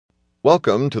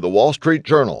Welcome to the Wall Street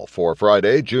Journal for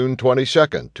Friday, June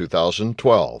 22,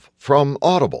 2012, from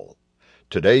Audible.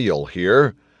 Today you'll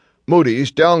hear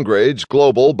Moody's downgrades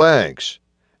global banks,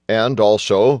 and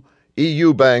also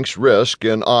EU banks risk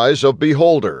in eyes of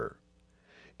beholder.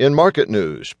 In market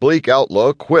news, bleak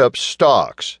outlook whips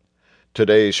stocks.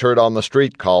 Today's Heard on the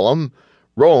Street column,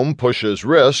 Rome pushes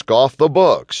risk off the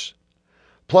books.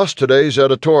 Plus today's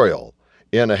editorial,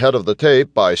 in Ahead of the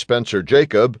Tape by Spencer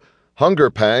Jacob,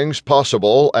 Hunger Pangs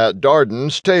Possible at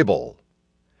Darden's Table.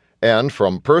 And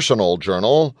from Personal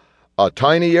Journal, a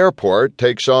tiny airport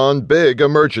takes on big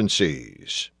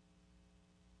emergencies.